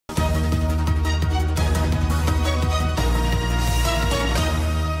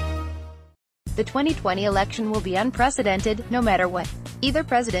The 2020 election will be unprecedented, no matter what. Either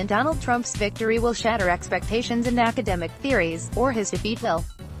President Donald Trump's victory will shatter expectations and academic theories, or his defeat will.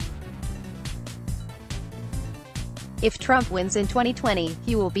 If Trump wins in 2020,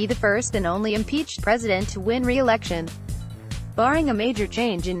 he will be the first and only impeached president to win re-election. Barring a major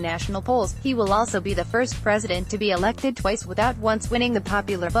change in national polls, he will also be the first president to be elected twice without once winning the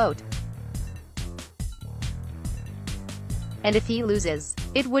popular vote. And if he loses,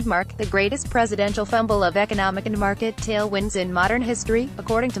 it would mark the greatest presidential fumble of economic and market tailwinds in modern history,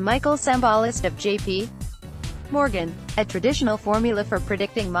 according to Michael Sambalist of J.P. Morgan. A traditional formula for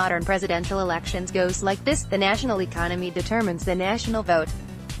predicting modern presidential elections goes like this: the national economy determines the national vote.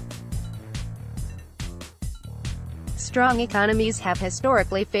 Strong economies have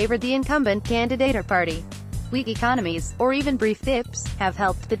historically favored the incumbent candidate or party. Weak economies, or even brief dips, have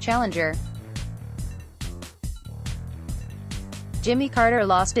helped the challenger. Jimmy Carter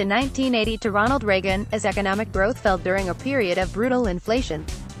lost in 1980 to Ronald Reagan, as economic growth fell during a period of brutal inflation.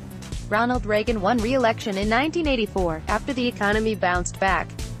 Ronald Reagan won re-election in 1984, after the economy bounced back.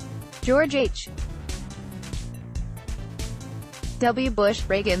 George H. W. Bush,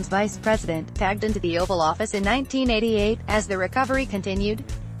 Reagan's vice president, tagged into the Oval Office in 1988, as the recovery continued.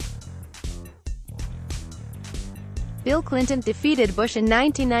 Bill Clinton defeated Bush in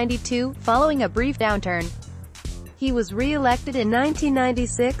 1992, following a brief downturn. He was re-elected in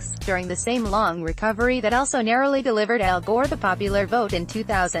 1996, during the same long recovery that also narrowly delivered Al Gore the popular vote in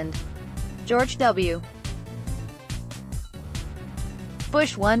 2000. George W.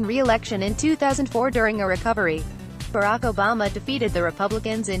 Bush won re-election in 2004 during a recovery. Barack Obama defeated the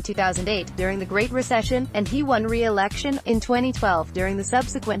Republicans in 2008, during the Great Recession, and he won re-election in 2012 during the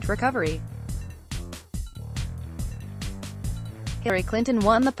subsequent recovery. Hillary Clinton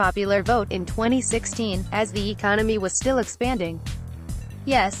won the popular vote in 2016, as the economy was still expanding.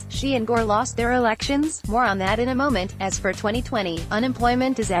 Yes, she and Gore lost their elections, more on that in a moment. As for 2020,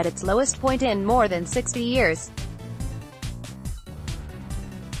 unemployment is at its lowest point in more than 60 years.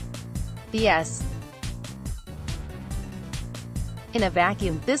 Yes. In a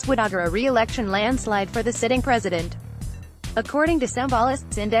vacuum, this would augur a re-election landslide for the sitting president. According to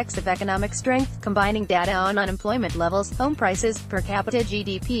Sambalist's Index of Economic Strength, combining data on unemployment levels, home prices, per capita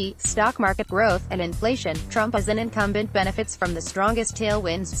GDP, stock market growth, and inflation, Trump as an incumbent benefits from the strongest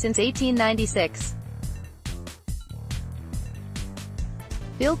tailwinds since 1896.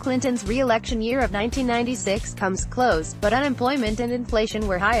 Bill Clinton's re-election year of 1996 comes close, but unemployment and inflation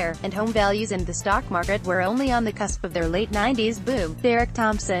were higher, and home values and the stock market were only on the cusp of their late 90s boom. Derek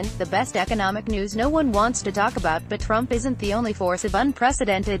Thompson, the best economic news no one wants to talk about, but Trump isn't the only force of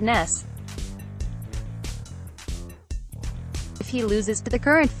unprecedentedness. If he loses to the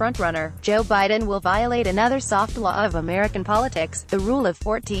current frontrunner, Joe Biden will violate another soft law of American politics, the Rule of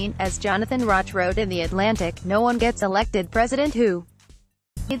 14, as Jonathan Roch wrote in The Atlantic. No one gets elected president who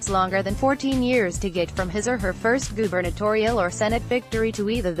needs longer than 14 years to get from his or her first gubernatorial or Senate victory to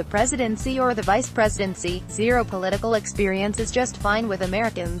either the presidency or the vice presidency. Zero political experience is just fine with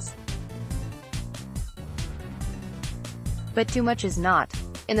Americans. But too much is not.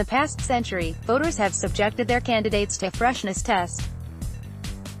 In the past century, voters have subjected their candidates to a freshness test.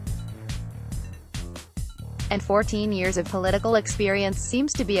 And 14 years of political experience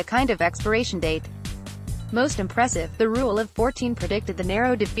seems to be a kind of expiration date. Most impressive, the Rule of 14 predicted the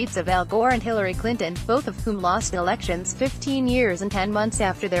narrow defeats of Al Gore and Hillary Clinton, both of whom lost elections 15 years and 10 months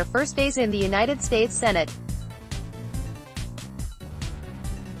after their first days in the United States Senate.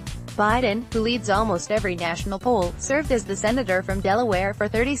 Biden, who leads almost every national poll, served as the senator from Delaware for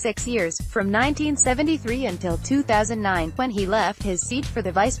 36 years, from 1973 until 2009, when he left his seat for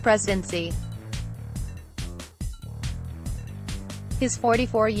the vice presidency. His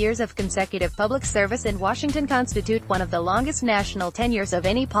 44 years of consecutive public service in Washington constitute one of the longest national tenures of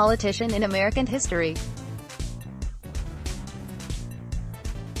any politician in American history.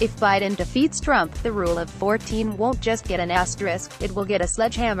 If Biden defeats Trump, the Rule of 14 won't just get an asterisk, it will get a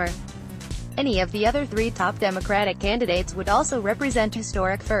sledgehammer. Any of the other three top Democratic candidates would also represent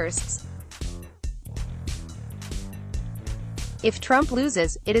historic firsts. If Trump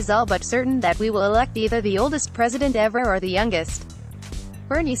loses, it is all but certain that we will elect either the oldest president ever or the youngest.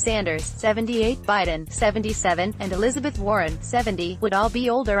 Bernie Sanders, 78, Biden, 77, and Elizabeth Warren, 70, would all be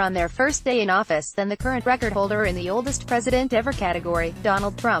older on their first day in office than the current record holder in the oldest president ever category,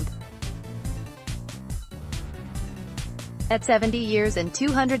 Donald Trump. At 70 years and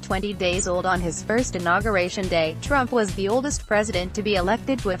 220 days old on his first inauguration day, Trump was the oldest president to be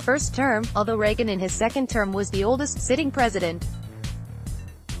elected to a first term, although Reagan in his second term was the oldest sitting president.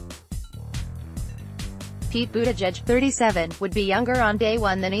 Pete Buttigieg, 37, would be younger on day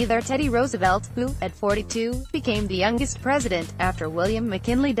one than either Teddy Roosevelt, who, at 42, became the youngest president, after William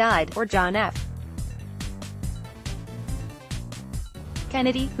McKinley died, or John F.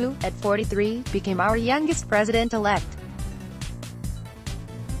 Kennedy, who, at 43, became our youngest president-elect.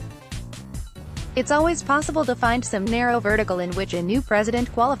 It's always possible to find some narrow vertical in which a new president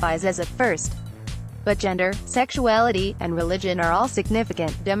qualifies as a first. But gender, sexuality, and religion are all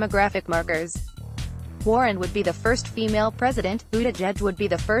significant demographic markers. Warren would be the first female president, Buttigieg would be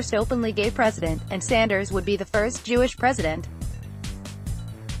the first openly gay president, and Sanders would be the first Jewish president.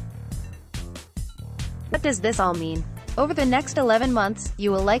 What does this all mean? Over the next 11 months,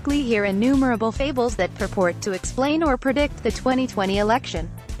 you will likely hear innumerable fables that purport to explain or predict the 2020 election.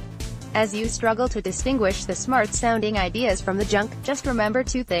 As you struggle to distinguish the smart-sounding ideas from the junk, just remember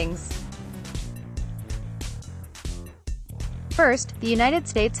two things. First, the United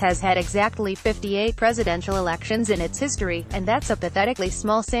States has had exactly 58 presidential elections in its history, and that's a pathetically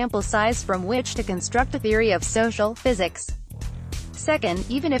small sample size from which to construct a theory of social physics. Second,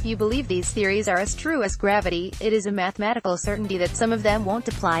 even if you believe these theories are as true as gravity, it is a mathematical certainty that some of them won't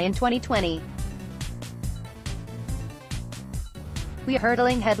apply in 2020. We are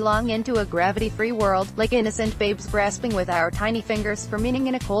hurtling headlong into a gravity-free world, like innocent babes grasping with our tiny fingers for meaning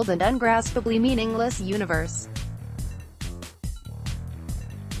in a cold and ungraspably meaningless universe.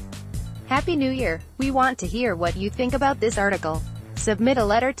 Happy New Year! We want to hear what you think about this article. Submit a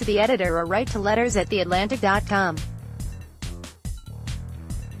letter to the editor or write to letters@theatlantic.com.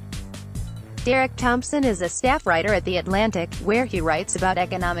 Derek Thompson is a staff writer at The Atlantic, where he writes about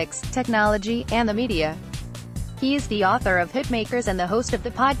economics, technology, and the media. He is the author of Hitmakers and the host of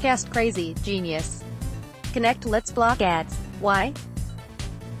the podcast Crazy Genius. Connect. Let's block ads. Why?